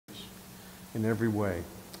in every way.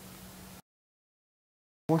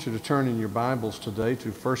 I want you to turn in your Bibles today to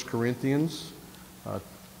 1 Corinthians. We're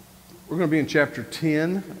going to be in chapter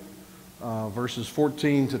 10, verses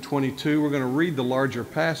 14 to 22. We're going to read the larger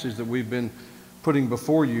passage that we've been putting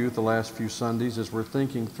before you the last few Sundays as we're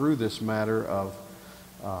thinking through this matter of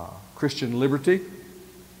Christian liberty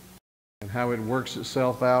and how it works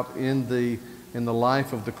itself out in the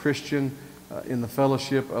life of the Christian, in the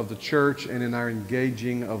fellowship of the church, and in our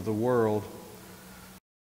engaging of the world.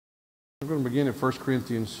 We're going to begin at 1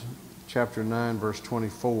 Corinthians chapter 9, verse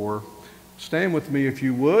 24. Stand with me if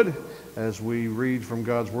you would as we read from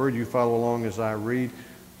God's Word. You follow along as I read.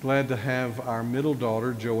 Glad to have our middle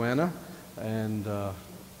daughter, Joanna, and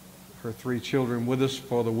her 3 children with us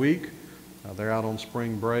for the week. They're out on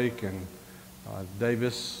spring break, and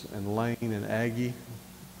Davis and Lane and Aggie.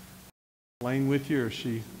 Lane with you, or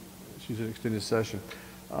she's an extended session.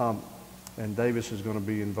 And Davis is going to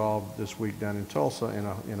be involved this week down in Tulsa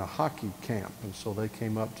in a hockey camp, and so they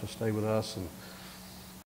came up to stay with us, and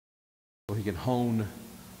so he can hone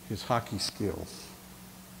his hockey skills.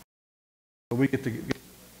 So we get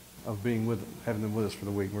of having them with us for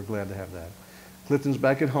the week. We're glad to have that. Clifton's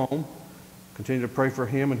back at home. Continue to pray for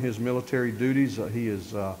him and his military duties.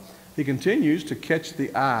 He continues to catch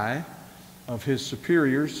the eye of his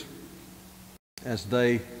superiors as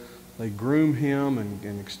they groom him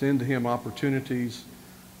and extend to him opportunities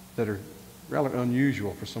that are rather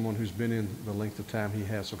unusual for someone who's been in the length of time he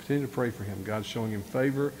has. So continue to pray for him. God's showing him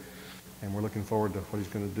favor, and we're looking forward to what he's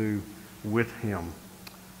going to do with him.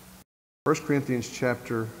 1 Corinthians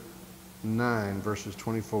chapter 9, verses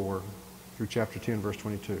 24 through chapter 10, verse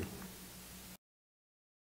 22.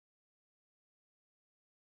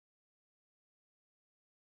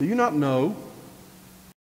 Do you not know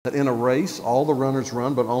that in a race all the runners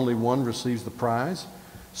run, but only one receives the prize?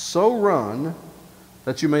 So run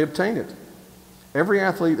that you may obtain it. Every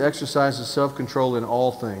athlete exercises self-control in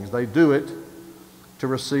all things. They do it to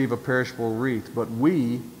receive a perishable wreath, but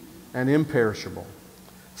we an imperishable.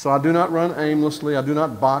 So I do not run aimlessly. I do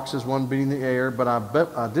not box as one beating the air, but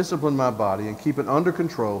I discipline my body and keep it under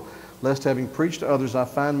control, lest having preached to others I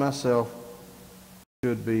find myself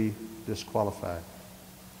should be disqualified.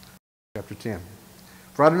 Chapter 10.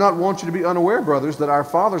 For I do not want you to be unaware, brothers, that our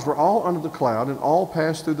fathers were all under the cloud, and all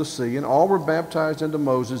passed through the sea, and all were baptized into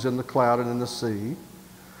Moses in the cloud and in the sea.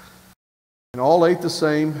 And all ate the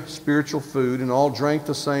same spiritual food, and all drank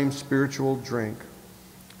the same spiritual drink.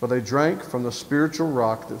 For they drank from the spiritual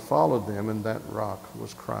rock that followed them, and that rock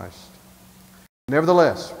was Christ.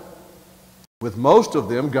 Nevertheless, with most of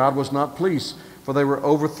them God was not pleased, for they were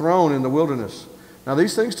overthrown in the wilderness. Now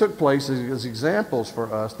these things took place as examples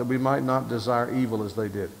for us, that we might not desire evil as they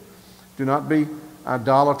did. Do not be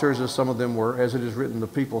idolaters as some of them were. As it is written, the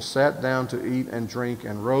people sat down to eat and drink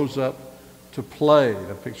and rose up to play.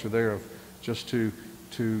 A picture there of just to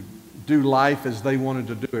do life as they wanted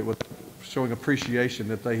to do it, with showing appreciation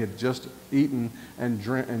that they had just eaten and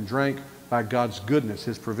drank by God's goodness,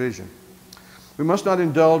 His provision. We must not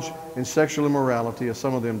indulge in sexual immorality as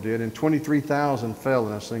some of them did, and 23,000 fell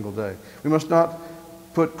in a single day. We must not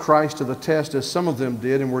put Christ to the test as some of them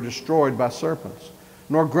did and were destroyed by serpents,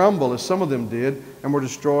 nor grumble as some of them did and were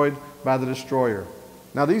destroyed by the destroyer.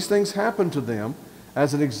 Now these things happened to them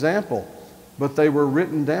as an example, but they were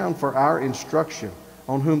written down for our instruction,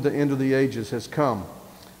 on whom the end of the ages has come.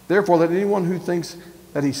 Therefore let anyone who thinks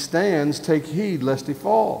that he stands take heed lest he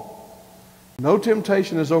fall. No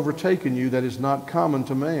temptation has overtaken you that is not common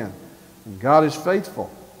to man. And God is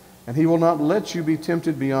faithful, and He will not let you be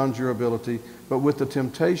tempted beyond your ability, but with the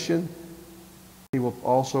temptation He will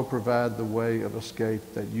also provide the way of escape,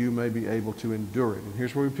 that you may be able to endure it. And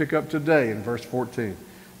here's where we pick up today in verse 14.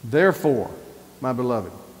 Therefore, my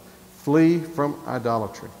beloved, flee from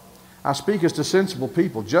idolatry. I speak as to sensible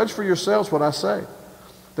people. Judge for yourselves what I say.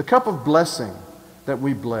 The cup of blessing that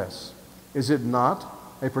we bless, is it not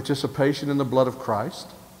a participation in the blood of Christ?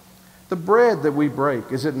 The bread that we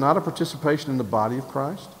break, is it not a participation in the body of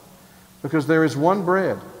Christ? Because there is one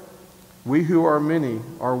bread. We who are many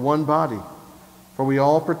are one body, for we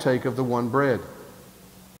all partake of the one bread.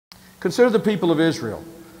 Consider the people of Israel.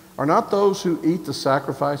 Are not those who eat the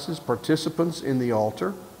sacrifices participants in the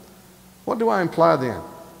altar? What do I imply then?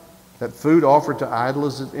 That food offered to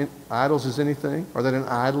idols is anything? Or that an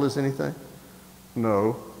idol is anything?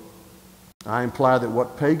 No. I imply that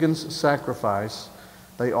what pagans sacrifice,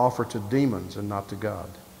 they offer to demons and not to God.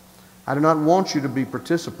 I do not want you to be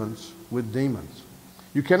participants with demons.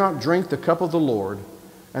 You cannot drink the cup of the Lord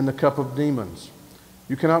and the cup of demons.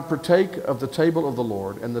 You cannot partake of the table of the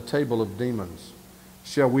Lord and the table of demons.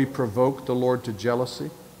 Shall we provoke the Lord to jealousy?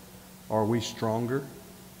 Are we stronger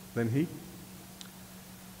than He?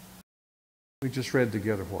 We just read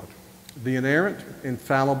together what? The inerrant,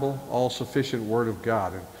 infallible, all-sufficient Word of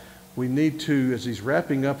God. And we need to, as he's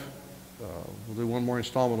wrapping up, we'll do one more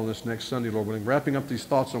installment on this next Sunday, Lord willing, wrapping up these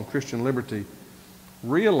thoughts on Christian liberty,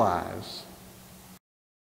 realize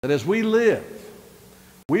that as we live,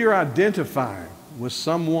 we are identifying with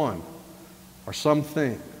someone or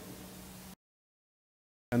something.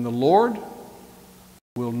 And the Lord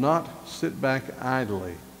will not sit back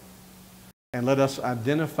idly and let us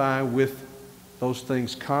identify with those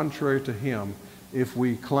things contrary to Him if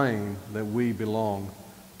we claim that we belong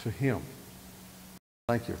to Him.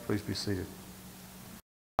 Thank you. Please be seated.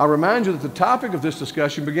 I'll remind you that the topic of this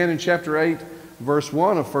discussion began in chapter 8, verse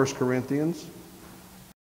 1 of 1 Corinthians,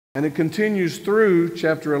 and it continues through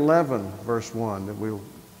chapter 11, verse 1, that we'll,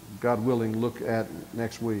 God willing, look at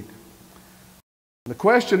next week. The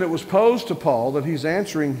question that was posed to Paul that he's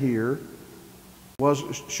answering here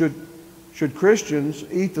was, should Christians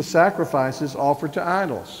eat the sacrifices offered to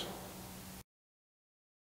idols?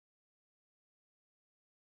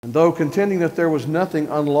 And though contending that there was nothing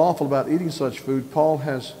unlawful about eating such food, Paul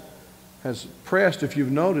has pressed, if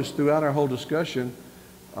you've noticed throughout our whole discussion,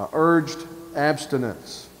 urged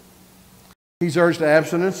abstinence. He's urged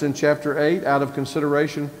abstinence in chapter 8 out of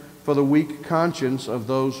consideration for the weak conscience of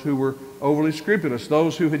those who were overly scrupulous,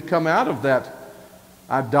 those who had come out of that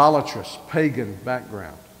idolatrous, pagan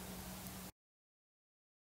background.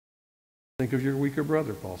 Think of your weaker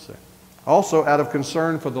brother, Paul said. Also, out of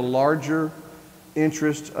concern for the larger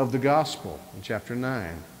interest of the gospel in chapter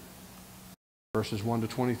 9, verses 1 to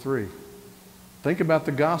 23. Think about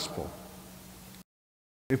the gospel.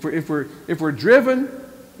 If we're driven,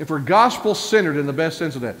 if we're gospel-centered in the best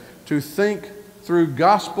sense of that, to think through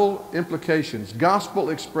gospel implications, gospel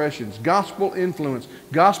expressions, gospel influence,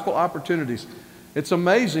 gospel opportunities, it's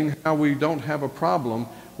amazing how we don't have a problem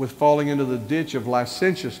with falling into the ditch of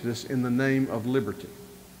licentiousness in the name of liberty.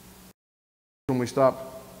 When we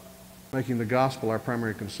stop making the gospel our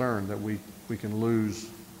primary concern, that we can lose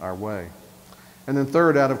our way. And then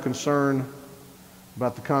third, out of concern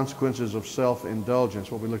about the consequences of self-indulgence,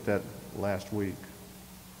 what we looked at last week.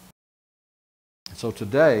 So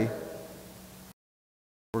today,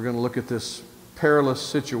 we're going to look at this perilous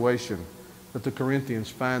situation that the Corinthians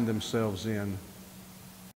find themselves in,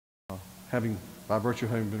 by virtue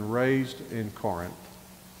of having been raised in Corinth,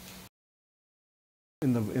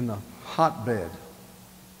 in the hotbed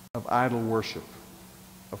of idol worship,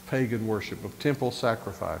 of pagan worship, of temple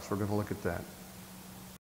sacrifice. We're going to look at that.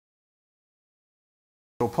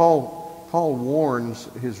 So Paul warns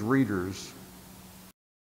his readers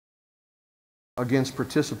against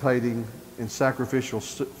participating in sacrificial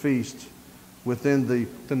feasts within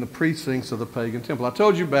the precincts of the pagan temple. I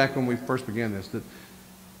told you back when we first began this that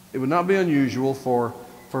it would not be unusual for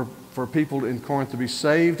people in Corinth to be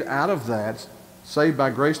saved out of that, saved by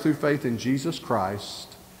grace through faith in Jesus Christ,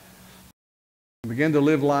 and begin to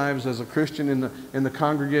live lives as a Christian in the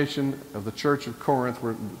congregation of the church of Corinth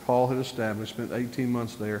where Paul had established, spent 18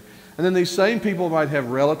 months there. And then these same people might have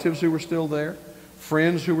relatives who were still there,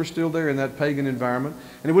 friends who were still there in that pagan environment.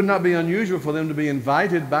 And it would not be unusual for them to be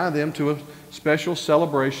invited by them to a special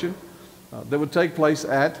celebration that would take place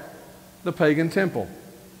at the pagan temple.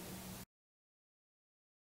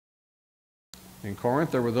 In Corinth,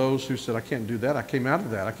 there were those who said, I can't do that. I came out of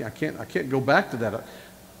that. I can't go back to that.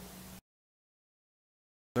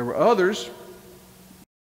 There were others,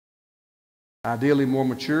 ideally more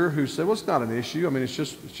mature, who said, well, it's not an issue. I mean, it's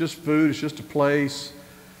just food. It's just a place.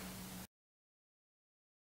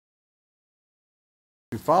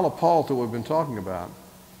 If you follow Paul to what we've been talking about,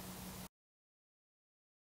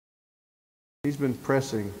 he's been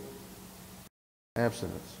pressing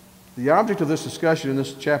abstinence. The object of this discussion in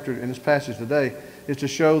this chapter, in this passage today, is to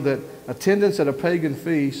show that attendance at a pagan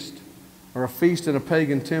feast or a feast in a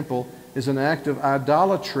pagan temple is an act of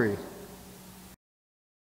idolatry.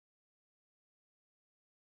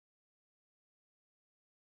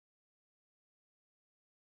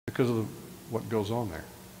 Because of what goes on there.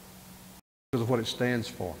 Because of what it stands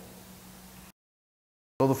for.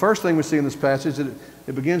 So the first thing we see in this passage is that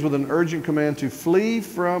it begins with an urgent command to flee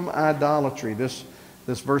from idolatry. This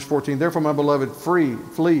verse 14, therefore, my beloved,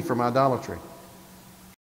 flee from idolatry.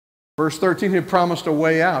 Verse 13, he had promised a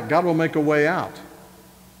way out. God will make a way out.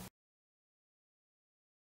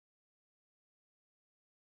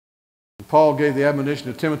 Paul gave the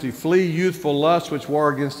admonition to Timothy, flee youthful lusts which war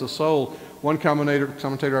against the soul. One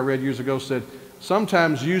commentator I read years ago said,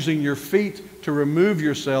 sometimes using your feet to remove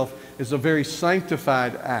yourself is a very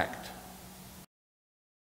sanctified act.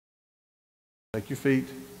 Take your feet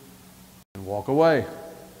and walk away.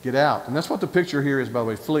 Get out. And that's what the picture here is, by the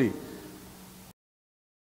way, flee.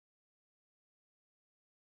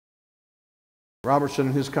 Robertson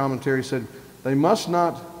in his commentary said, they must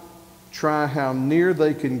not try how near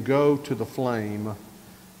they can go to the flame,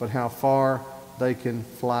 but how far they can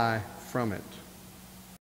fly from it.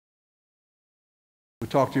 We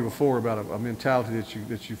talked to you before about a mentality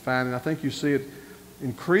that you find, and I think you see it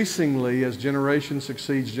increasingly as generation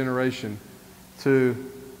succeeds generation,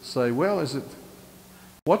 to say, well,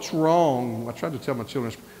 what's wrong? I tried to tell my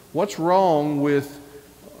children, what's wrong with,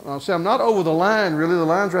 I'll say, I'm not over the line, really. The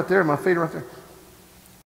line's right there, my feet are right there.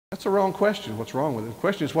 That's a wrong question. What's wrong with it? The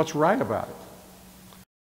question is, what's right about it?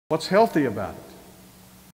 What's healthy about it?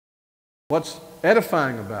 What's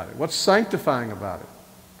edifying about it? What's sanctifying about it?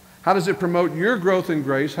 How does it promote your growth in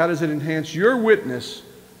grace? How does it enhance your witness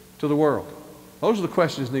to the world? Those are the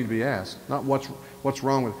questions that need to be asked, not what's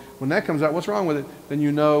wrong with it. When that comes out, what's wrong with it, then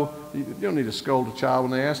you know, you don't need to scold a child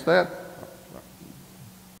when they ask that.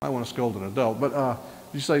 I want to scold an adult, but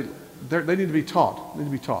you say they need to be taught. They need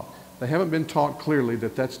to be taught. They haven't been taught clearly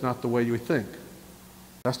that that's not the way you think.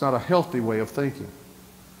 That's not a healthy way of thinking.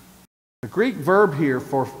 The Greek verb here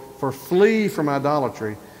for flee from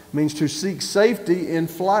idolatry means to seek safety in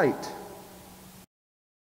flight.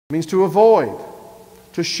 It means to avoid,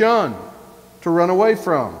 to shun, to run away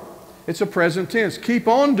from. It's a present tense. Keep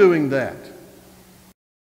on doing that.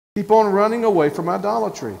 Keep on running away from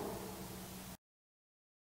idolatry.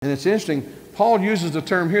 And it's interesting, Paul uses a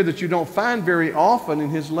term here that you don't find very often in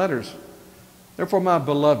his letters. Therefore, my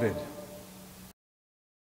beloved.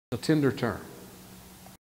 It's a tender term.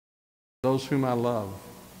 Those whom I love.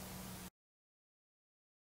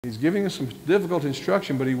 He's giving us some difficult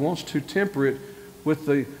instruction, but he wants to temper it with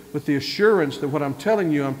the assurance that what I'm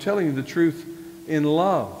telling you the truth in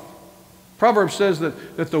love. Proverbs says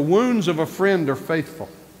that the wounds of a friend are faithful,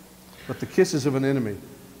 but the kisses of an enemy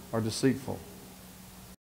are deceitful.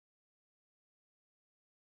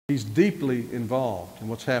 He's deeply involved in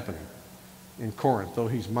what's happening in Corinth, though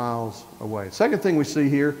he's miles away. Second thing we see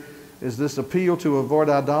here is this appeal to avoid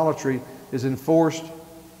idolatry is enforced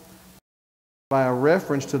by a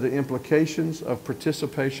reference to the implications of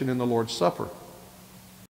participation in the Lord's Supper.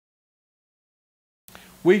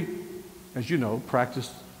 We, as you know,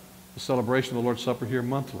 practice the celebration of the Lord's Supper here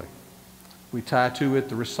monthly. We tie to it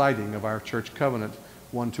the reciting of our church covenant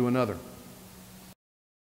one to another.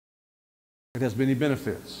 It has many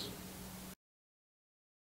benefits.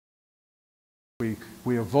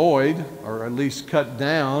 We avoid, or at least cut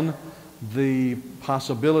down, the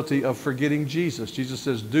possibility of forgetting Jesus. Jesus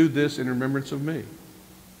says, do this in remembrance of me.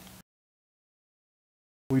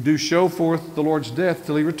 We do show forth the Lord's death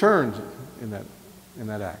till he returns in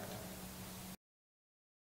that act.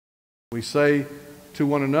 We say to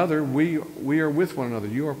one another, we are with one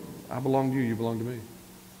another. I belong to you, you belong to me.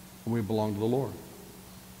 And we belong to the Lord.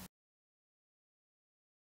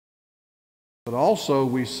 But also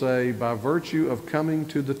we say, by virtue of coming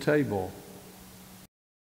to the table,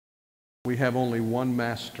 we have only one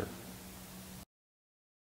master.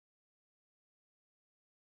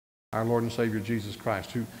 Our Lord and Savior Jesus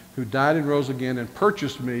Christ, who died and rose again and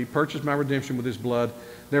purchased my redemption with his blood.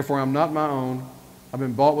 Therefore I'm not my own. I've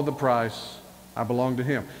been bought with a price. I belong to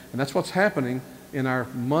him. And that's what's happening in our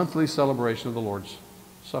monthly celebration of the Lord's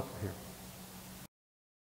Supper here.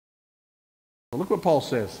 Well, look what Paul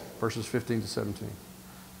says, verses 15 to 17.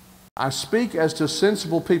 I speak as to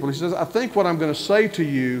sensible people. He says, I think what I'm going to say to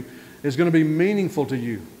you is going to be meaningful to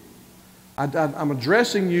you. I'm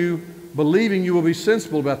addressing you, believing you will be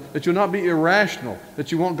sensible about it, that you'll not be irrational, that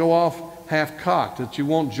you won't go off half-cocked, that you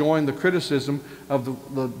won't join the criticism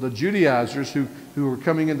of the Judaizers who were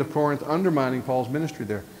coming into Corinth undermining Paul's ministry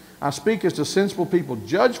there. I speak as to sensible people.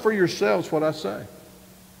 Judge for yourselves what I say.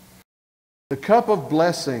 The cup of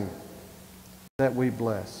blessing that we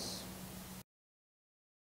bless.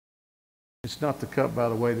 It's not the cup, by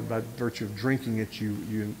the way, that by virtue of drinking it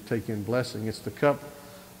you take in blessing. It's the cup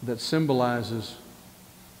that symbolizes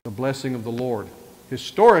the blessing of the Lord.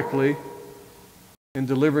 Historically, in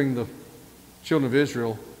delivering the children of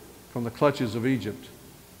Israel from the clutches of Egypt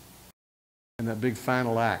in that big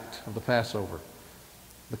final act of the Passover.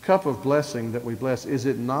 The cup of blessing that we bless, is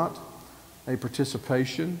it not a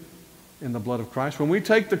participation in the blood of Christ? When we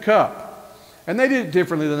take the cup, and they did it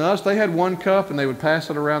differently than us. They had one cup and they would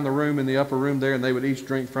pass it around the room in the upper room there and they would each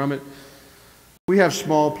drink from it. We have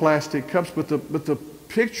small plastic cups, but the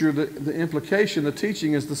picture, the implication, the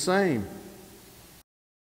teaching is the same.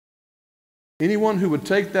 Anyone who would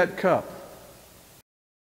take that cup,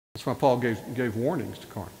 that's why Paul gave warnings to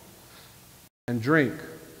Corinth, and drink,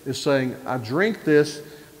 is saying, I drink this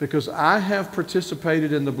because I have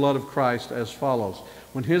participated in the blood of Christ as follows.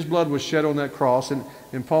 When his blood was shed on that cross, and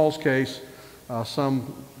in Paul's case,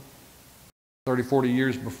 some 30, 40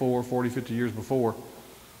 years before, 40, 50 years before.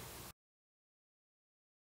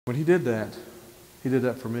 When he did that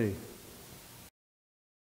for me.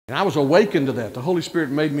 And I was awakened to that. The Holy Spirit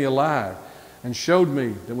made me alive and showed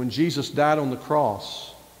me that when Jesus died on the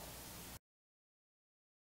cross,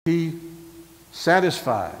 he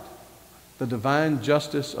satisfied the divine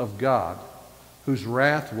justice of God, whose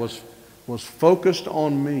wrath was focused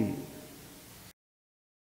on me.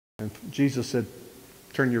 And Jesus said,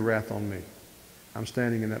 turn your wrath on me. I'm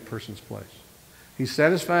standing in that person's place. He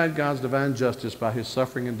satisfied God's divine justice by his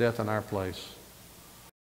suffering and death in our place.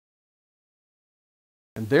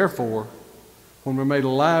 And therefore, when we're made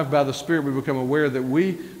alive by the Spirit, we become aware that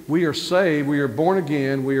we are saved, we are born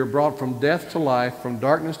again, we are brought from death to life, from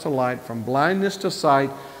darkness to light, from blindness to sight,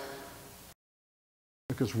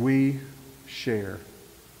 because we share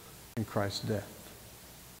in Christ's death.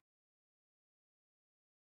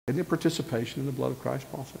 Isn't it participation in the blood of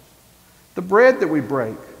Christ, Paul says? The bread that we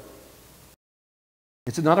break,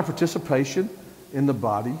 is it not a participation in the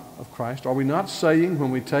body of Christ? Are we not saying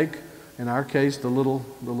when we take, in our case, the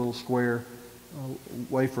little square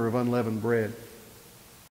wafer of unleavened bread?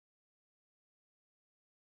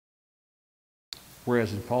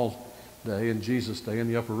 Whereas in Paul's day, in Jesus' day, in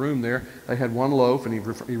the upper room there, they had one loaf, and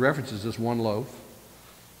he references this one loaf.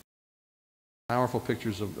 Powerful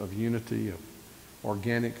pictures of unity, of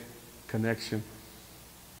organic connection.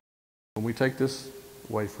 When we take this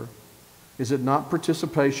wafer, is it not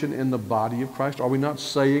participation in the body of Christ? Are we not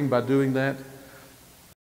saying by doing that,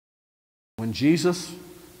 when Jesus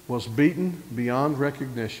was beaten beyond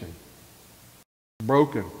recognition,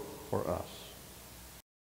 broken for us,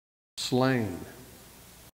 slain,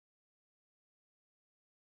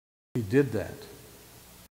 he did that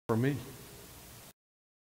for me.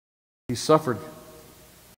 He suffered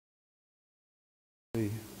the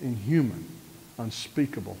inhuman,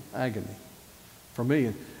 unspeakable agony for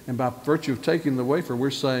me. And by virtue of taking the wafer, we're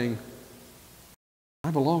saying, I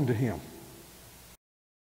belong to him.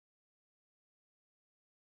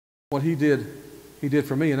 What he did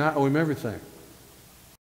for me, and I owe him everything.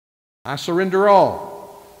 I surrender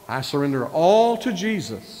all. I surrender all to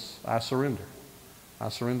Jesus. I surrender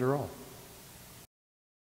all.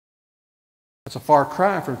 That's a far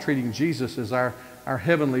cry from treating Jesus as our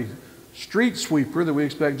heavenly street sweeper that we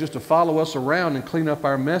expect just to follow us around and clean up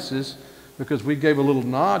our messes because we gave a little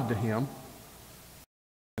nod to him.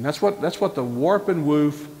 And that's what the warp and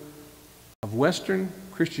woof of Western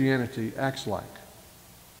Christianity acts like.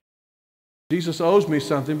 Jesus owes me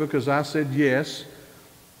something because I said yes,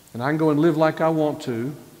 and I can go and live like I want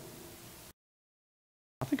to.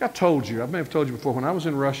 I think I told you, I may have told you before, when I was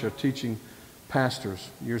in Russia teaching pastors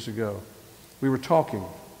years ago, we were talking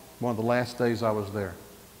one of the last days I was there.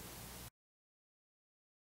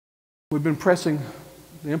 We've been pressing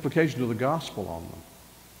the implications of the gospel on them.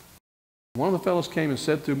 One of the fellows came and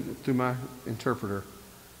said through my interpreter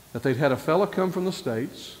that they'd had a fellow come from the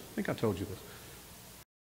States. I think I told you this.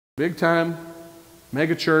 Big time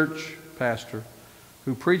mega church pastor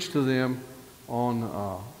who preached to them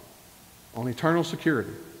on eternal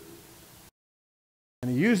security.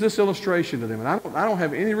 And he used this illustration to them. And I don't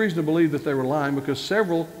have any reason to believe that they were lying because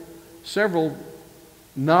several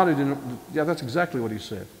nodded in. Yeah, that's exactly what he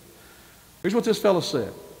said. Here's what this fellow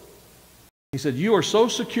said. He said, you are so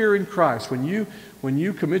secure in Christ. When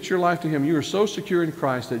you commit your life to him, you are so secure in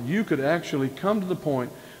Christ that you could actually come to the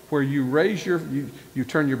point where you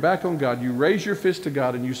turn your back on God, you raise your fist to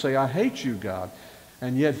God, and you say, I hate you, God.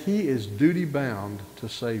 And yet he is duty-bound to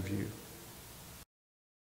save you.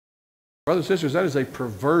 Brothers and sisters, that is a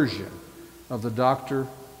perversion of the doctrine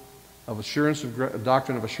of assurance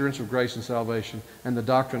of grace and salvation and the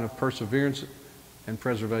doctrine of perseverance and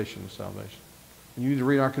preservation of salvation. And you need to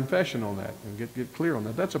read our confession on that and get clear on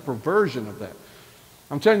that. That's a perversion of that.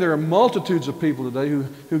 I'm telling you, there are multitudes of people today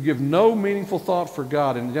who give no meaningful thought for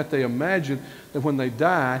God, and yet they imagine that when they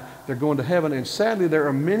die, they're going to heaven. And sadly, there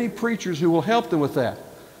are many preachers who will help them with that. There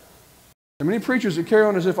are many preachers that carry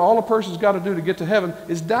on as if all a person's got to do to get to heaven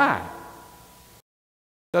is die.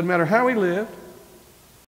 Doesn't matter how he lived.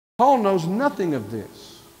 Paul knows nothing of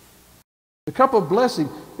this. The cup of blessing,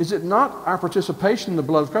 is it not our participation in the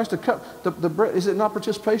blood of Christ? The bread, is it not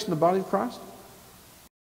participation in the body of Christ?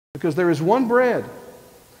 Because there is one bread.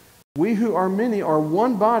 We who are many are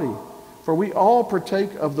one body, for we all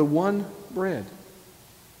partake of the one bread.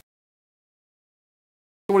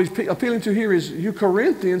 So what he's appealing to here is you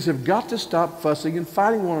Corinthians have got to stop fussing and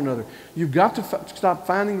fighting one another. You've got to stop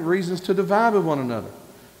finding reasons to divide with one another.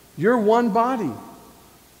 You're one body.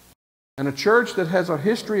 And a church that has a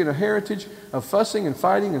history and a heritage of fussing and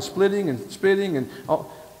fighting and splitting and spitting and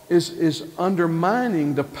all, is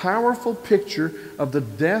undermining the powerful picture of the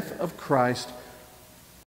death of Christ.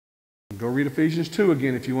 Go read Ephesians 2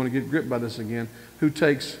 again if you want to get gripped by this again. Who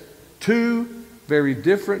takes two very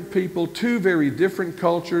different people, two very different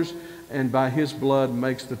cultures, and by His blood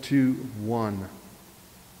makes the two one.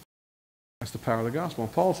 That's the power of the gospel.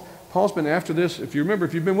 And Paul's been after this. If you remember,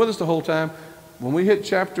 if you've been with us the whole time, when we hit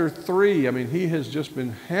chapter 3, I mean, he has just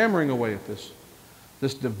been hammering away at this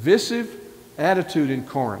divisive attitude in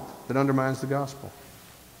Corinth that undermines the gospel.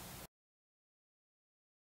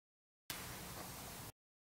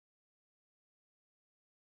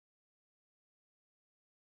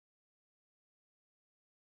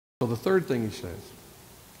 So the third thing he says,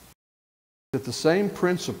 that the same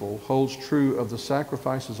principle holds true of the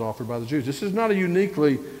sacrifices offered by the Jews. This is not a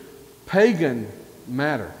uniquely pagan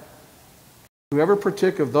matter. Whoever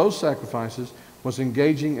partook of those sacrifices was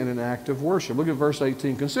engaging in an act of worship. Look at verse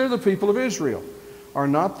 18. Consider the people of Israel. Are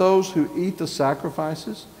not those who eat the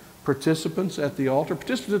sacrifices participants at the altar?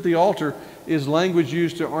 Participants at the altar is language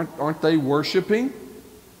used to, aren't they worshiping?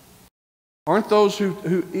 Aren't those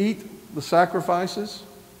who eat the sacrifices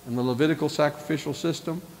in the Levitical sacrificial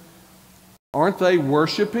system, aren't they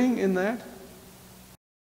worshiping in that?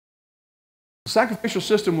 The sacrificial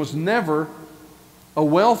system was never a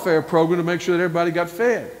welfare program to make sure that everybody got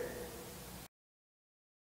fed.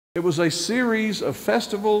 It was a series of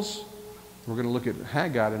festivals. We're going to look at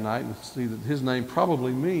Haggai tonight and see that his name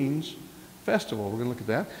probably means festival. We're going to look at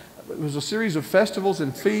that. It was a series of festivals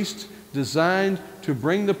and feasts designed to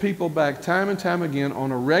bring the people back time and time again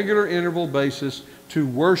on a regular interval basis to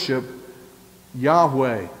worship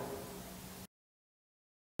Yahweh. It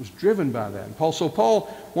was driven by that. And Paul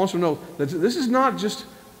wants to know that this is not just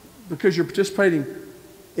because you're participating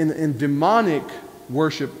in demonic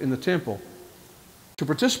worship in the temple. To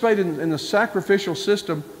participate in the sacrificial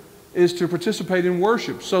system is to participate in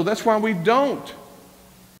worship. So that's why we don't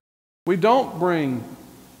bring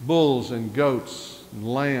bulls and goats and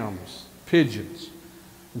lambs, pigeons,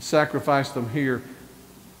 and sacrifice them here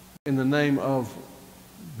in the name of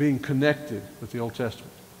being connected with the Old Testament.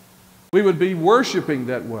 We would be worshiping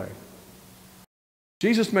that way.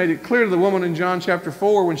 Jesus made it clear to the woman in John chapter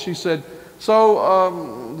 4 when she said,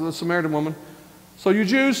 the Samaritan woman, so you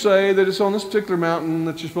Jews say that it's on this particular mountain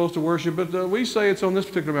that you're supposed to worship, but we say it's on this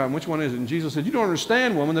particular mountain. Which one is it? And Jesus said, you don't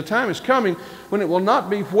understand, woman. The time is coming when it will not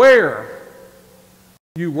be where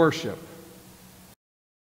you worship,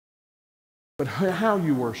 but how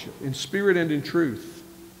you worship, in spirit and in truth.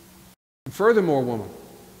 And furthermore, woman,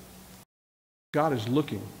 God is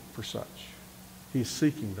looking for such. He is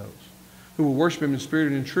seeking those who will worship Him in spirit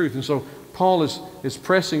and in truth. And so Paul is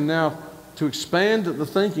pressing now to expand the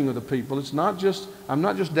thinking of the people. It's not just, I'm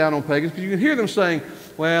not just down on pagans, because you can hear them saying,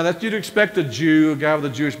 well, that's you'd expect a Jew, a guy with a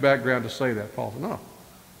Jewish background, to say that. Paul said, no.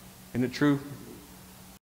 Isn't it true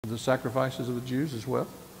of the sacrifices of the Jews as well?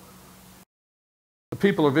 The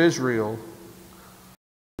people of Israel,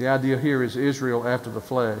 the idea here is Israel after the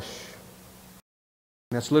flesh.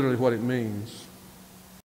 And that's literally what it means.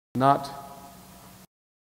 Not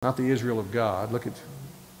the Israel of God. Look at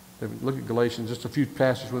Galatians, just a few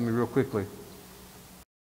passages with me real quickly.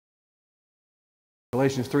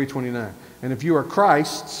 Galatians 3:29. And if you are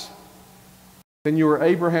Christ's, then you are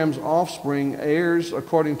Abraham's offspring, heirs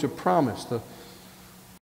according to promise. The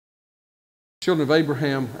children of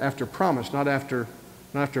Abraham after promise, not after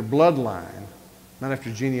bloodline, not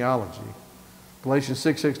after genealogy. Galatians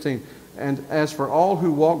 6:16. And as for all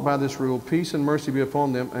who walk by this rule, peace and mercy be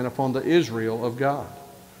upon them and upon the Israel of God.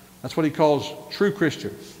 That's what he calls true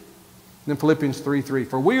Christians. And then Philippians 3:3.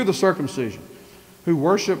 For we are the circumcision who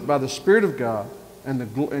worship by the Spirit of God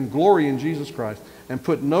and glory in Jesus Christ and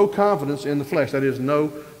put no confidence in the flesh. That is,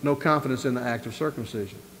 no confidence in the act of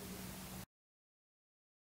circumcision.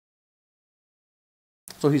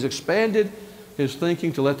 So he's expanded his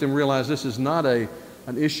thinking to let them realize this is not an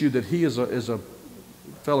issue that he as a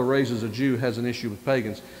fellow raised as a Jew has an issue with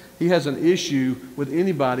pagans. He has an issue with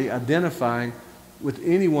anybody identifying with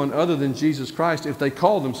anyone other than Jesus Christ if they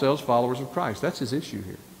call themselves followers of Christ. That's his issue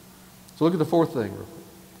here. So look at the fourth thing.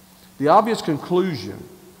 The obvious conclusion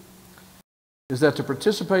is that to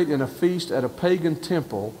participate in a feast at a pagan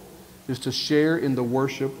temple is to share in the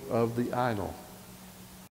worship of the idol.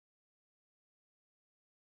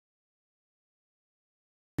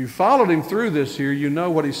 If you followed him through this here, you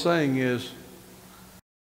know what he's saying is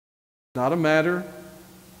not a matter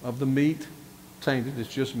of the meat tainted,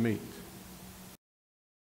 it's just meat.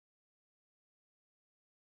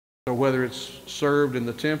 So whether it's served in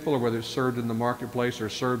the temple or whether it's served in the marketplace or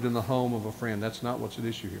served in the home of a friend, that's not what's at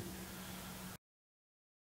issue here.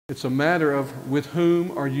 It's a matter of with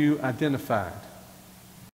whom are you identified.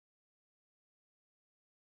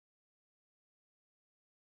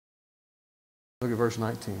 Look at verse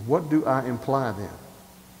 19. What do I imply then?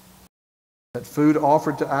 That food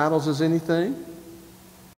offered to idols is anything?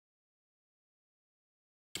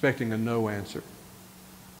 Expecting a no answer.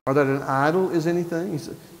 Or that an idol is anything? He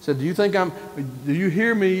said, do you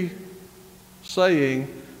hear me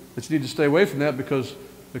saying that you need to stay away from that because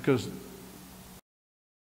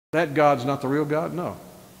that God's not the real God? No.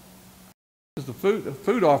 The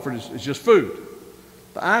food offered is just food.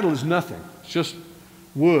 The idol is nothing. It's just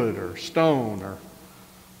wood or stone or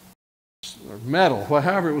metal,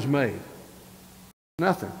 however it was made.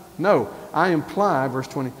 Nothing. No, I imply, verse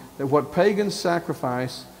 20, that what pagans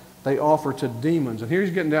sacrifice, they offer to demons. And here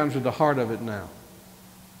he's getting down to the heart of it now.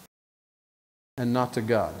 And not to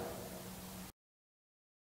God.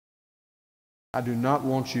 I do not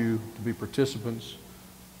want you to be participants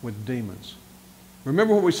with demons.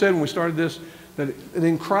 Remember what we said when we started this? That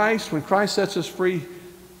in Christ, when Christ sets us free,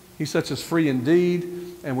 He sets us free indeed.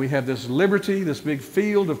 And we have this liberty, this big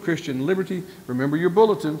field of Christian liberty. Remember your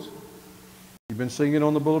bulletins. You've been seeing it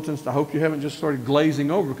on the bulletins. I hope you haven't just started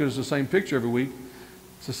glazing over because it's the same picture every week.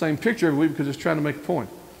 It's the same picture every week because it's trying to make a point.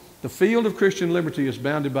 The field of Christian liberty is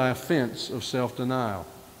bounded by a fence of self-denial.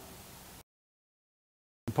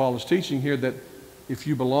 And Paul is teaching here that if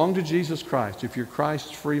you belong to Jesus Christ, if you're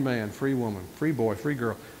Christ's free man, free woman, free boy, free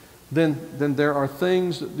girl, then there are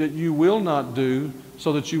things that you will not do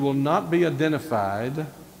so that you will not be identified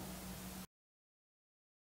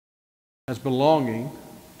as belonging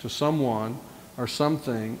to someone or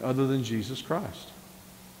something other than Jesus Christ.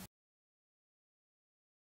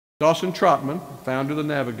 Dawson Trotman, founder of the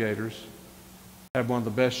Navigators, had one of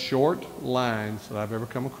the best short lines that I've ever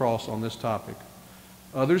come across on this topic.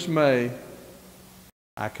 Others may,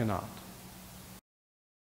 I cannot.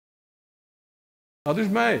 Others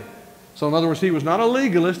may. So in other words, he was not a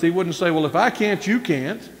legalist. He wouldn't say, well, if I can't, you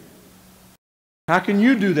can't. How can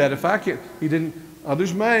you do that if I can't? He didn't.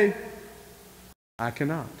 Others may, I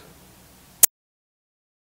cannot.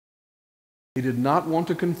 He did not want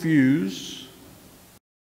to confuse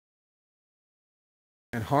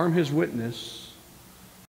and harm his witness,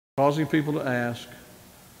 causing people to ask,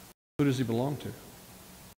 who does he belong to?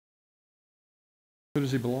 Who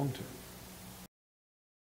does he belong to?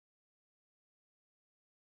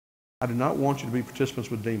 I do not want you to be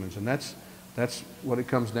participants with demons, and that's what it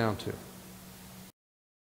comes down to.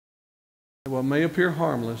 What may appear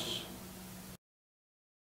harmless,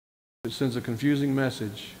 it sends a confusing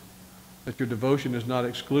message that your devotion is not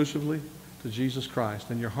exclusively to Jesus Christ,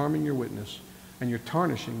 and you're harming your witness, and you're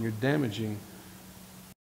tarnishing, you're damaging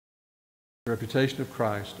the reputation of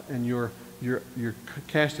Christ, and you're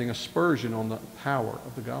casting aspersion on the power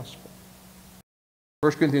of the gospel.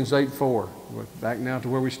 1 Corinthians 8:4. We're back now to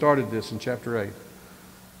where we started this in chapter 8.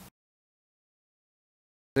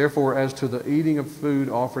 Therefore, as to the eating of food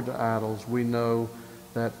offered to idols, we know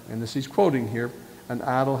that, and this he's quoting here, an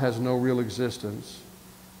idol has no real existence,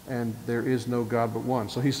 and there is no God but one.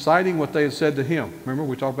 So he's citing what they had said to him. Remember,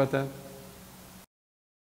 we talked about that?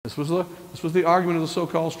 This was the argument of the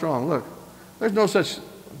so-called strong. Look, there's no such,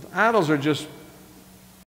 idols are just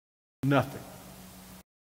nothing.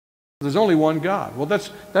 There's only one God. Well,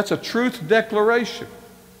 that's a truth declaration.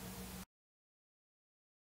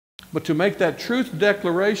 But to make that truth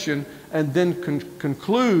declaration and then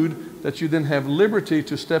conclude that you then have liberty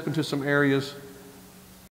to step into some areas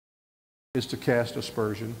is to cast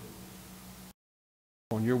aspersion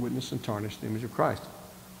on your witness and tarnish the image of Christ.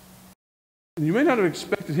 And you may not have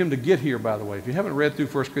expected him to get here, by the way. If you haven't read through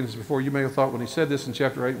 1 Corinthians before, you may have thought when he said this in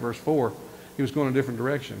chapter 8, verse 4, he was going a different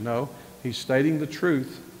direction. No, he's stating the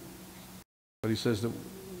truth. But he says that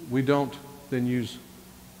we don't then use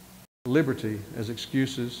liberty as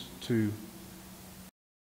excuses to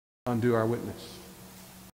undo our witness.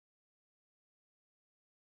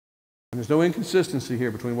 And there's no inconsistency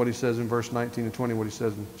here between what he says in verse 19 and 20 and what he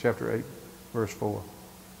says in chapter 8, verse 4.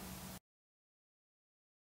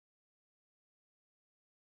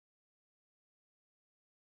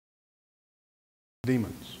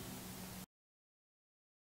 Demons.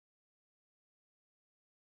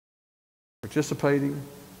 Participating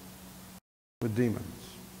with demons.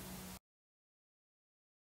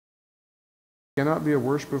 You cannot be a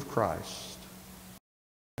worshiper of Christ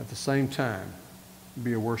at the same time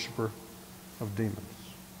be a worshiper of demons.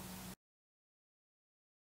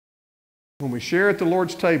 When we share at the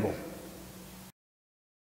Lord's table,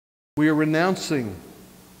 we are renouncing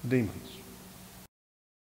demons.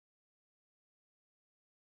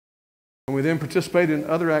 When we then participate in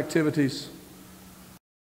other activities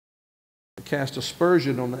that cast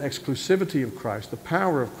aspersion on the exclusivity of Christ, the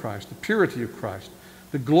power of Christ, the purity of Christ,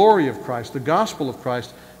 the glory of Christ, the gospel of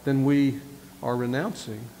Christ, then we are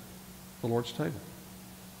renouncing the Lord's table.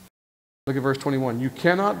 Look at verse 21. You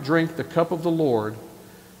cannot drink the cup of the Lord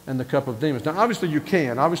and the cup of demons. Now, obviously you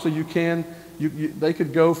can. Obviously you can. They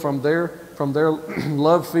could go from their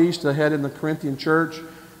love feast they had in the Corinthian church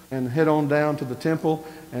and head on down to the temple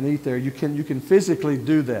and eat there. You can physically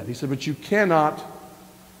do that. He said, but you cannot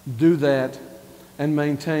do that and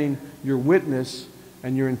maintain your witness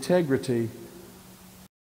and your integrity.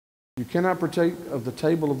 You cannot partake of the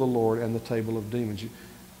table of the Lord and the table of demons.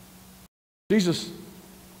 Jesus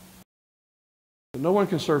said, no one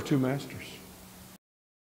can serve two masters.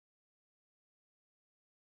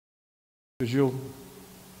 Because you'll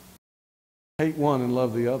hate one and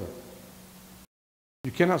love the other.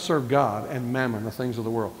 You cannot serve God and mammon, the things of the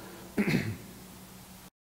world.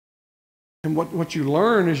 And what you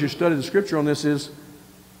learn as you study the Scripture on this is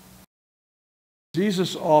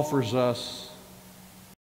Jesus offers us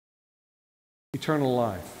eternal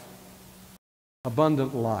life,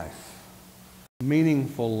 abundant life,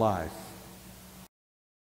 meaningful life,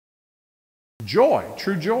 joy,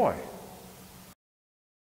 true joy.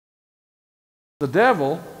 The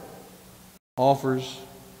devil offers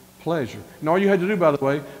pleasure. And all you had to do, by the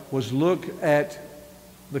way, was look at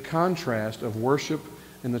the contrast of worship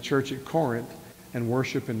in the church at Corinth and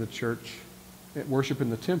worship in the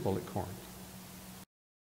temple at Corinth.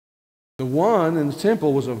 The one in the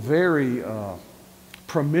temple was a very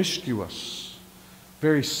promiscuous,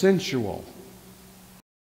 very sensual.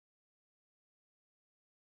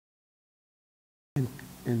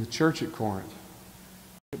 In the church at Corinth,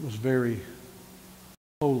 it was very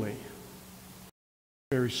holy,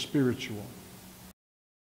 very spiritual.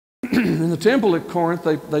 In the temple at Corinth,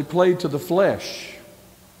 they played to the flesh.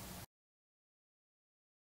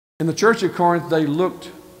 In the church at Corinth, they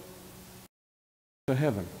looked to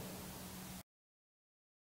heaven.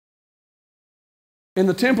 In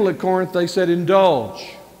the temple at Corinth, they said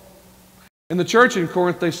indulge. In the church in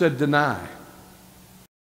Corinth, they said deny.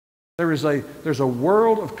 There's a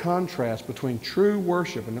world of contrast between true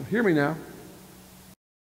worship, and hear me now,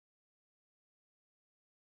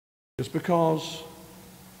 just because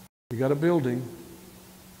you got a building,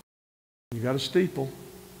 you got a steeple,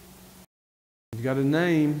 you got a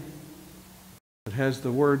name that has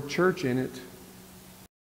the word church in it,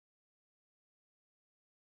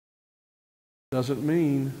 doesn't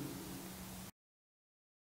mean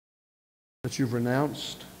that you've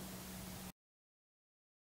renounced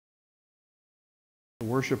the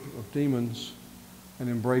worship of demons and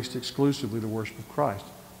embraced exclusively the worship of Christ.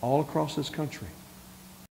 All across this country,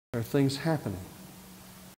 there are things happening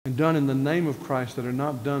and done in the name of Christ that are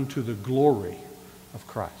not done to the glory of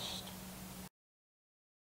Christ.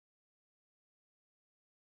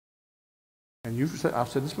 And I've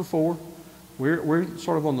said this before, we're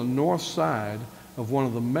sort of on the north side of one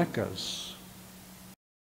of the meccas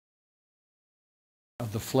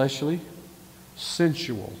of the fleshly,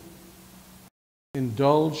 sensual,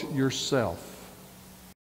 indulge yourself,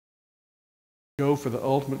 go for the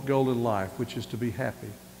ultimate goal in life, which is to be happy.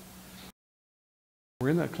 We're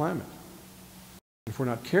in that climate. If we're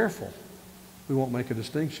not careful, we won't make a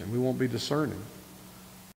distinction. We won't be discerning.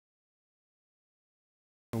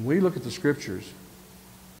 When we look at the Scriptures,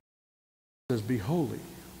 it says, be holy.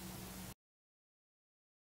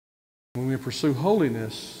 When we pursue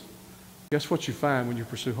holiness, guess what you find when you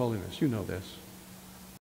pursue holiness? You know this.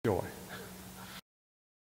 Joy.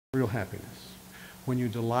 Real happiness. When you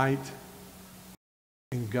delight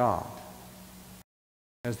in God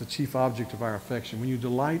as the chief object of our affection, when you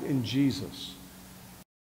delight in Jesus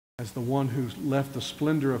as the one who left the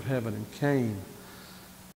splendor of heaven and came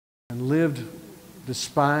and lived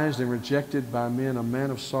despised and rejected by men, a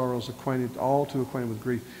man of sorrows, all too acquainted with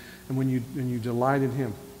grief, and when you delight in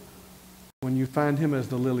Him, when you find Him as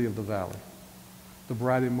the lily of the valley, the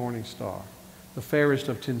bright and morning star, the fairest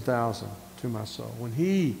of 10,000 to my soul, when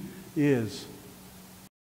He is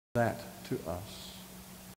that to us.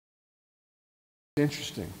 It's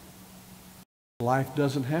interesting. Life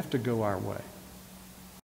doesn't have to go our way.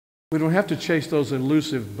 We don't have to chase those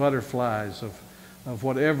elusive butterflies of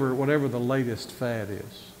whatever the latest fad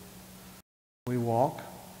is. We walk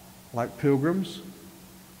like pilgrims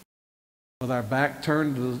with our back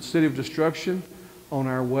turned to the city of destruction, on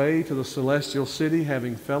our way to the celestial city,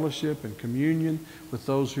 having fellowship and communion with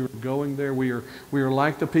those who are going there. We are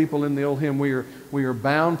like the people in the old hymn. We are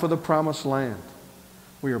bound for the promised land.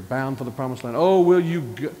 We are bound for the promised land. Oh, will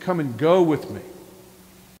you come and go with me?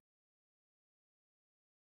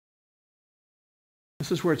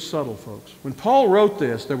 This is where it's subtle, folks. When Paul wrote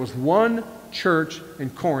this, there was one church in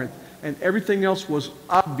Corinth, and everything else was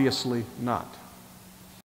obviously not.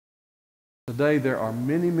 Today, there are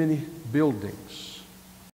many, many buildings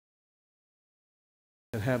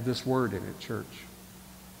that have this word in it, church.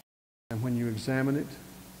 And when you examine it,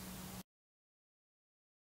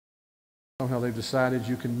 somehow they've decided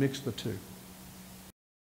you can mix the two.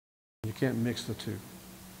 You can't mix the two.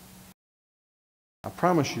 I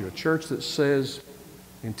promise you, a church that says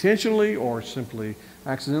intentionally or simply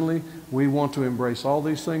accidentally, we want to embrace all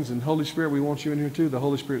these things, and Holy Spirit, we want you in here too. The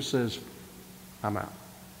Holy Spirit says, I'm out.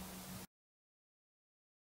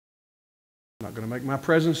 I'm not going to make my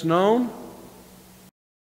presence known.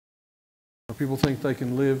 Or people think they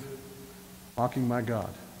can live mocking my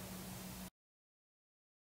God,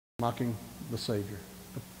 mocking the Savior,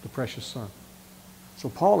 the precious Son. So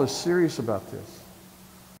Paul is serious about this.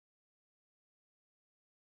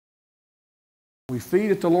 We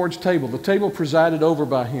feed at the Lord's table, the table presided over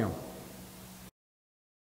by Him.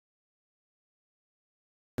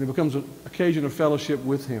 And it becomes an occasion of fellowship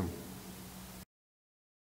with Him.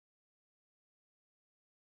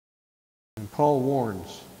 And Paul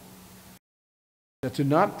warns that to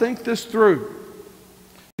not think this through,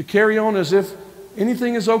 to carry on as if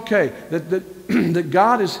anything is okay, that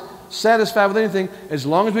God is satisfied with anything as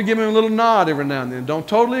long as we give Him a little nod every now and then. Don't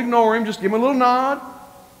totally ignore Him, just give Him a little nod.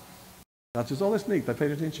 God says, oh, that's neat, they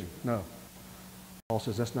paid attention. No. Paul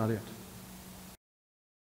says, that's not it.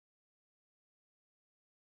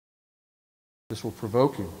 This will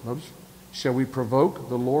provoke Him. Notice, shall we provoke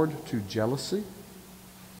the Lord to jealousy?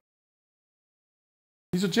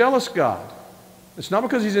 He's a jealous God. It's not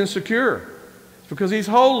because He's insecure. It's because He's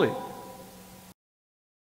holy.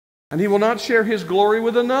 And He will not share His glory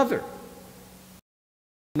with another.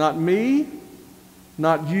 Not me,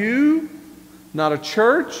 not you, not a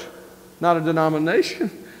church, not a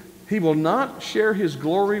denomination. He will not share His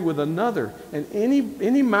glory with another. And any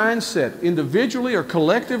mindset, individually or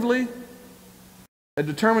collectively, that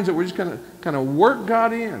determines that we're just going to kind of work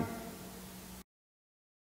God in,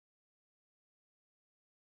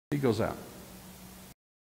 he goes out.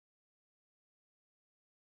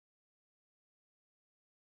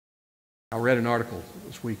 I read an article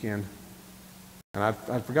this weekend, and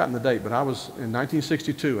I'd forgotten the date, but I was in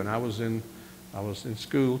 1962, and I was in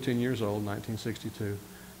school, 10 years old, 1962.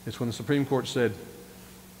 It's when the Supreme Court said,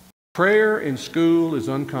 prayer in school is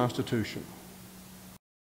unconstitutional.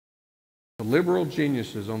 The liberal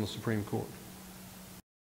geniuses on the Supreme Court. Of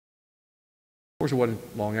course, it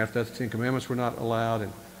wasn't long after that the Ten Commandments were not allowed,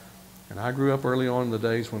 and I grew up early on in the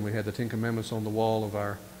days when we had the Ten Commandments on the wall of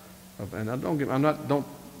our,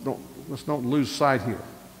 let's don't lose sight here.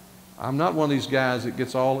 I'm not one of these guys that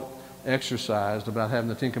gets all exercised about having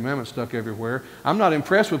the Ten Commandments stuck everywhere. I'm not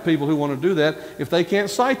impressed with people who want to do that if they can't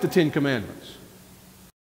cite the Ten Commandments.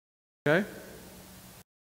 Okay?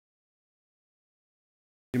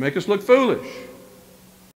 You make us look foolish.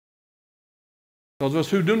 Those of us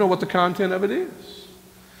who do know what the content of it is.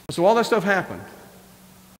 So all that stuff happened.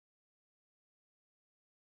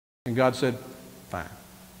 And God said, fine.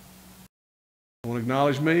 You want to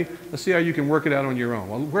acknowledge me? Let's see how you can work it out on your own.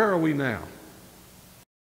 Well, where are we now?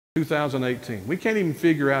 2018. We can't even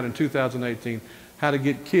figure out in 2018 how to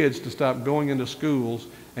get kids to stop going into schools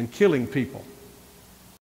and killing people.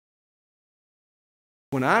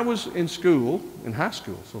 When I was in school, in high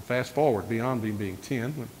school, so fast forward beyond being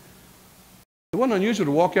 10, it wasn't unusual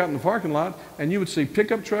to walk out in the parking lot and you would see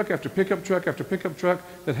pickup truck after pickup truck after pickup truck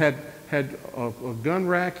that had a gun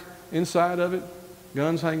rack inside of it,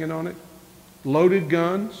 guns hanging on it, loaded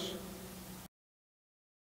guns.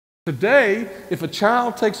 Today, if a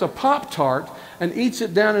child takes a Pop-Tart and eats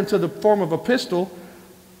it down into the form of a pistol,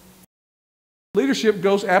 leadership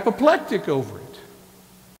goes apoplectic over it.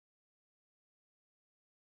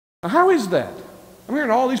 Now, how is that? I'm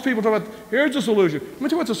hearing all these people talk about, here's the solution. Let me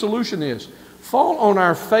tell you what the solution is. Fall on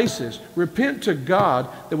our faces, repent to God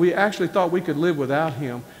that we actually thought we could live without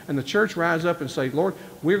Him, and the church rise up and say, Lord,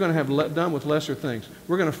 we're going to have done with lesser things.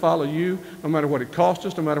 We're going to follow You no matter what it costs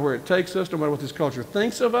us, no matter where it takes us, no matter what this culture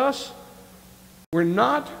thinks of us. We're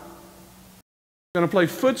not going to play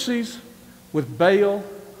footsies with Baal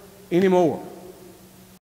anymore.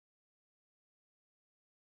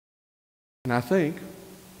 And I think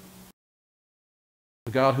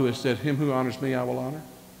the God who has said, him who honors me, I will honor,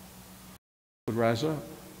 would rise up.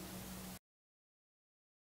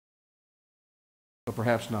 But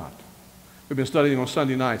perhaps not. We've been studying on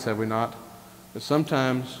Sunday nights, have we not? That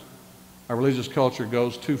sometimes our religious culture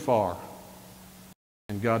goes too far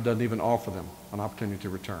and God doesn't even offer them an opportunity to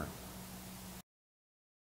return.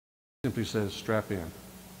 He simply says, strap in.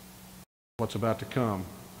 What's about to come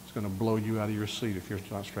is going to blow you out of your seat if you're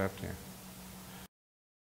not strapped in.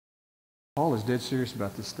 Paul is dead serious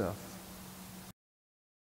about this stuff.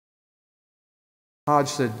 Hodge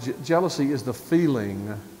said, jealousy is the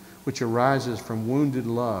feeling which arises from wounded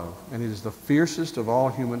love, and it is the fiercest of all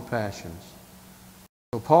human passions.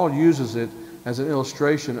 So Paul uses it as an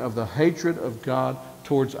illustration of the hatred of God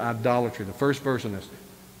towards idolatry. The first verse in this.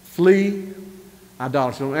 Flee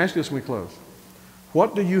idolatry. Let me ask you this when we close.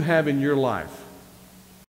 What do you have in your life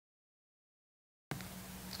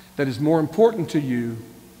that is more important to you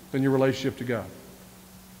than your relationship to God?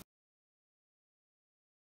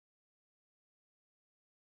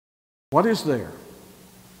 What is there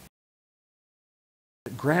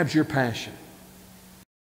that grabs your passion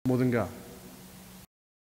more than God?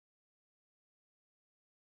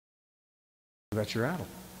 That's your idol.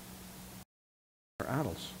 Or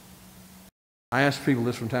idols. I ask people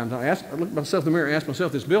this from time to time. I look at myself in the mirror and ask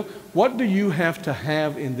myself this, Bill, what do you have to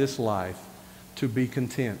have in this life to be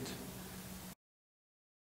content?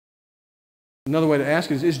 Another way to ask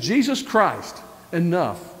is Jesus Christ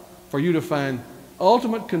enough for you to find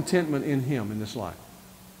ultimate contentment in Him in this life?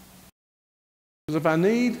 Because if I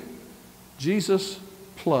need Jesus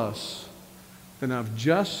plus, then I've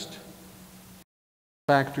just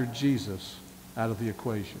factored Jesus out of the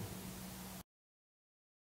equation.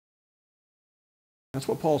 That's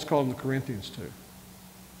what Paul's calling the Corinthians to.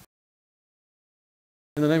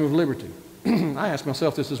 In the name of liberty. I ask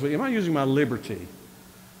myself this week, am I using my liberty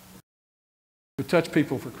to touch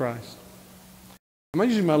people for Christ? Am I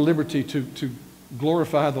using my liberty to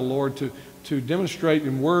glorify the Lord, to demonstrate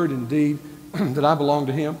in word and deed that I belong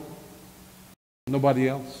to Him, nobody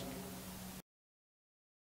else?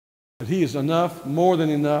 That He is enough, more than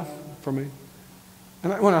enough for me?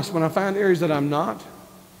 And when I find areas that I'm not,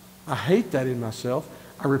 I hate that in myself.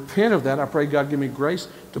 I repent of that. I pray God give me grace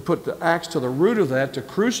to put the axe to the root of that, to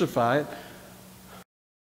crucify it.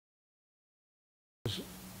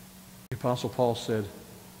 The Apostle Paul said,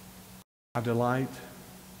 I delight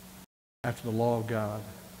after the law of God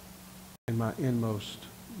in my inmost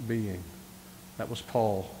being. That was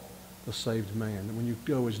Paul, the saved man. And when you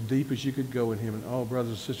go as deep as you could go in Him, and oh,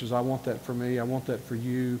 brothers and sisters, I want that for me. I want that for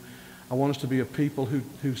you. I want us to be a people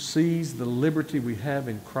who sees the liberty we have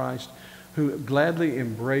in Christ, who gladly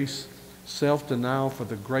embrace self-denial for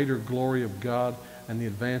the greater glory of God and the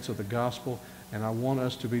advance of the gospel. And I want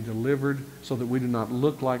us to be delivered so that we do not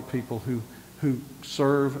look like people who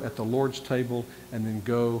serve at the Lord's table and then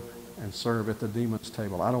go and serve at the demon's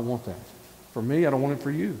table. I don't want that. For me, I don't want it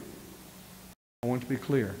for you. I want it to be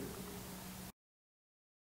clear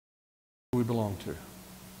who we belong to,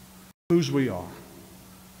 whose we are,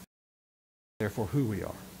 therefore who we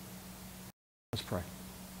are. Let's pray.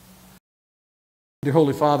 Dear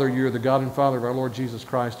Holy Father, you're the God and Father of our Lord Jesus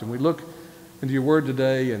Christ, and we look into your word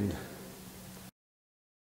today, and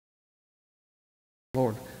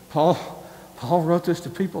Lord, Paul wrote this to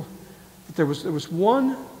people, that there was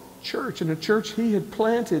one church, and a church he had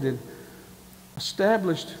planted and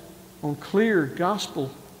established on clear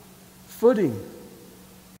gospel footing,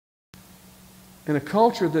 in a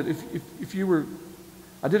culture that if you were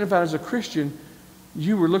identified as a Christian,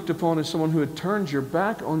 you were looked upon as someone who had turned your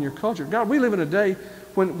back on your culture. God, we live in a day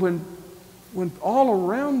when all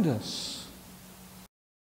around us,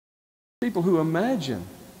 people who imagine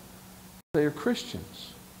they are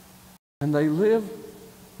Christians, and they live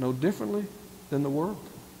no differently than the world.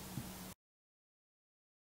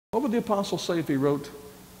 What would the apostle say if he wrote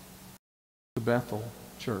to Bethel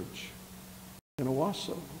Church in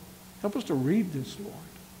Owasso? Help us to read this, Lord.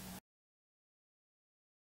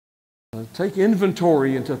 Take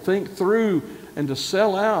inventory and to think through and to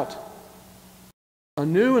sell out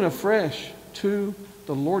anew and afresh to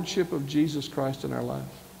the Lordship of Jesus Christ in our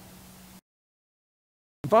lives.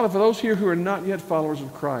 And Father, for those here who are not yet followers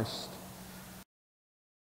of Christ,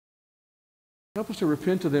 help us to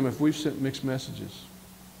repent to them if we've sent mixed messages.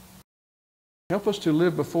 Help us to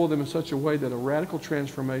live before them in such a way that a radical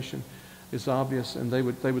transformation is obvious, and they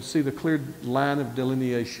would see the clear line of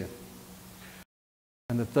delineation,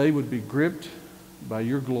 and that they would be gripped by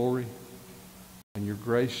your glory and your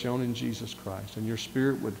grace shown in Jesus Christ, and your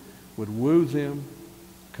Spirit would woo them,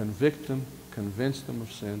 convict them, convince them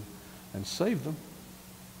of sin, and save them.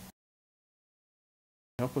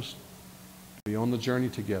 Help us to be on the journey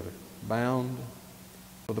together, bound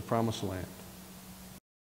for the promised land.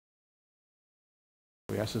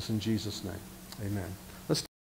 We ask this in Jesus' name. Amen.